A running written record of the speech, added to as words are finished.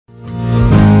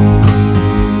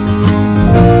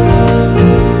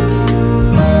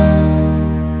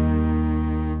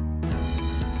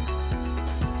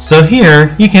So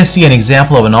here you can see an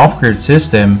example of an off-grid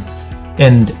system,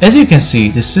 and as you can see,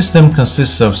 the system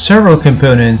consists of several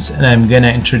components, and I'm gonna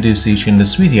introduce each in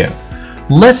this video.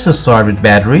 Let's start with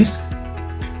batteries.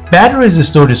 Batteries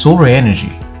store the solar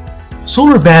energy.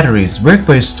 Solar batteries work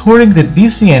by storing the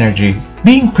DC energy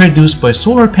being produced by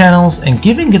solar panels and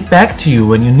giving it back to you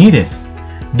when you need it.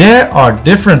 There are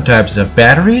different types of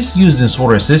batteries used in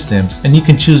solar systems, and you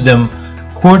can choose them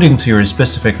according to your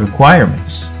specific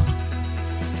requirements.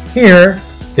 Here,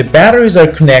 the batteries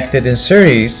are connected in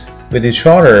series with each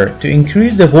other to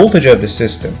increase the voltage of the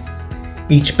system.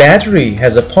 Each battery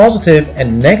has a positive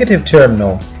and negative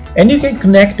terminal, and you can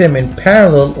connect them in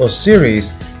parallel or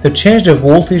series to change the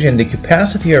voltage and the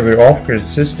capacity of your off-grid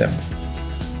system.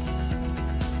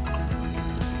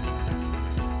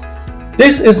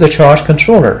 This is the charge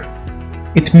controller.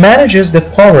 It manages the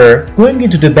power going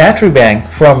into the battery bank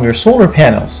from your solar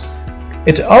panels.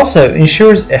 It also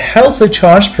ensures a healthy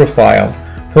charge profile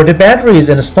for the batteries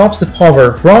and stops the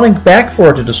power running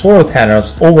backward to the solar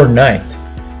panels overnight.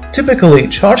 Typically,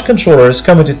 charge controllers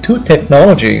come with two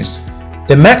technologies: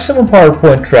 the maximum power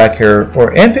point tracker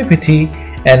or MPPT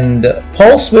and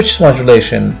pulse width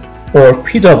modulation or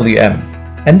PWM.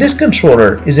 And this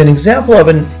controller is an example of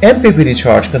an MPPT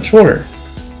charge controller.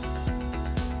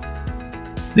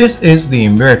 This is the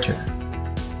inverter.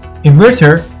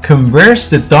 Inverter converts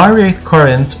the direct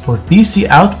current or DC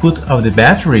output of the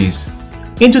batteries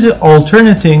into the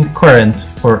alternating current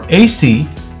or AC,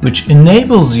 which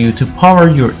enables you to power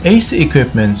your AC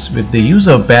equipments with the use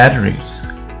of batteries.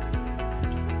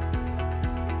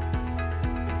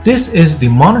 This is the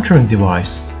monitoring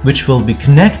device, which will be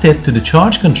connected to the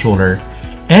charge controller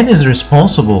and is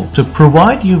responsible to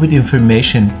provide you with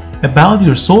information about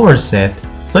your solar set,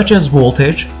 such as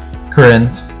voltage,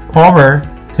 current, power,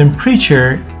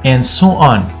 temperature, and so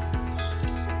on.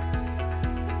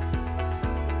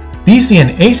 DC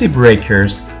and AC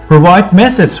breakers provide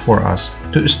methods for us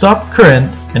to stop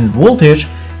current and voltage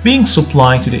being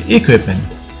supplied to the equipment.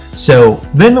 So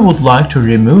when we would like to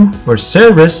remove or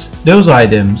service those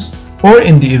items, or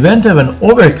in the event of an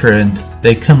overcurrent,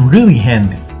 they come really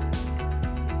handy.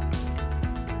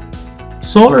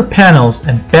 Solar panels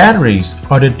and batteries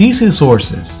are the DC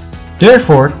sources.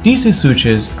 Therefore, DC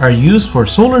switches are used for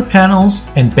solar panels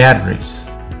and batteries.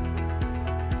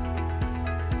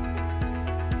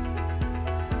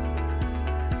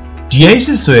 The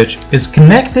AC switch is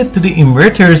connected to the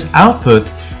inverter's output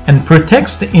and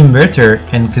protects the inverter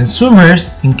and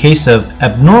consumers in case of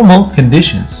abnormal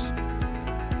conditions.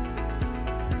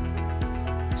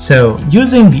 So,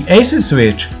 using the AC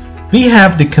switch, we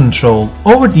have the control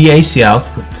over the AC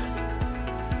output.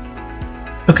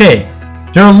 Okay,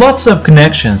 there are lots of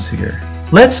connections here.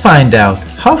 Let's find out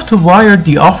how to wire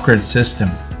the off-grid system.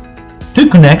 Two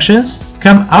connections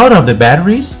come out of the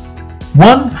batteries,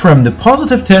 one from the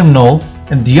positive terminal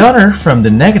and the other from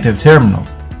the negative terminal.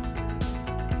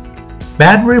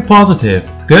 Battery positive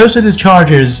goes to the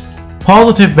charger's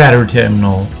positive battery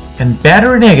terminal, and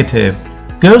battery negative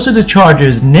goes to the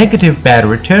charger's negative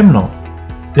battery terminal.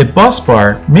 The bus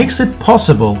bar makes it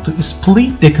possible to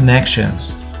split the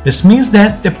connections. This means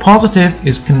that the positive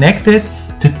is connected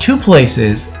to two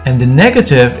places and the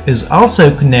negative is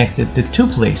also connected to two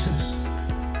places.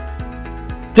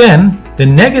 Then the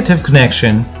negative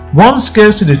connection once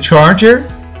goes to the charger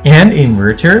and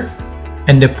inverter,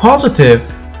 and the positive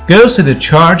goes to the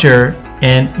charger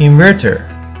and inverter.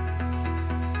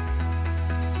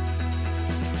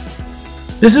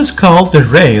 This is called the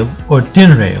rail or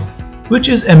DIN rail, which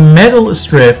is a metal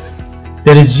strip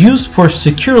that is used for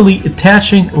securely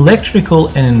attaching electrical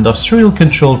and industrial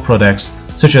control products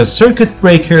such as circuit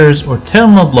breakers or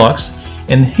terminal blocks,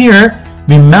 and here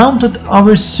we mounted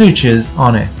our switches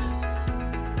on it.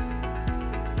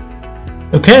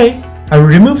 Okay, I'll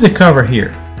remove the cover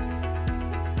here.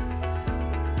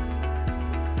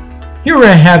 Here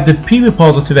I have the PV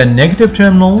positive and negative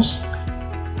terminals,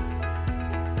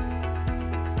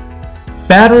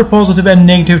 battery positive and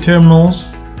negative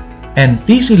terminals, and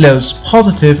DC loads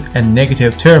positive and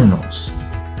negative terminals.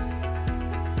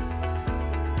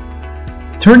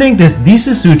 Turning this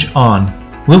DC switch on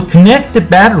will connect the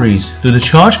batteries to the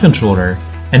charge controller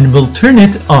and will turn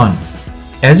it on.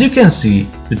 As you can see,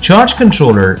 the charge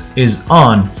controller is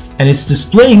on and it's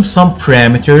displaying some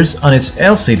parameters on its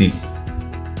LCD.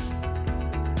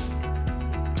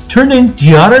 Turning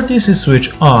the other DC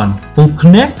switch on will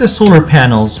connect the solar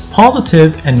panel's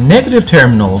positive and negative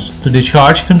terminals to the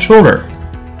charge controller.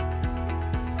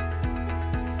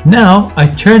 Now I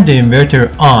turn the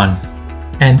inverter on,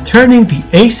 and turning the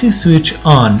AC switch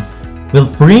on will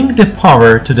bring the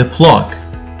power to the plug.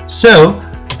 So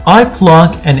I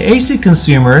plug an AC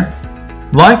consumer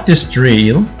like this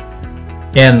drill,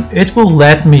 and it will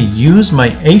let me use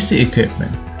my AC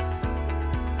equipment.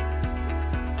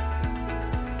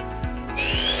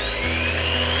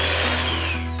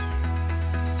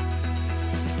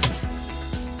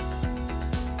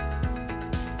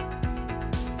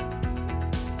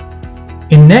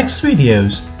 In next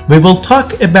videos, we will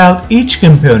talk about each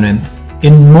component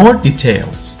in more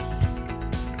details.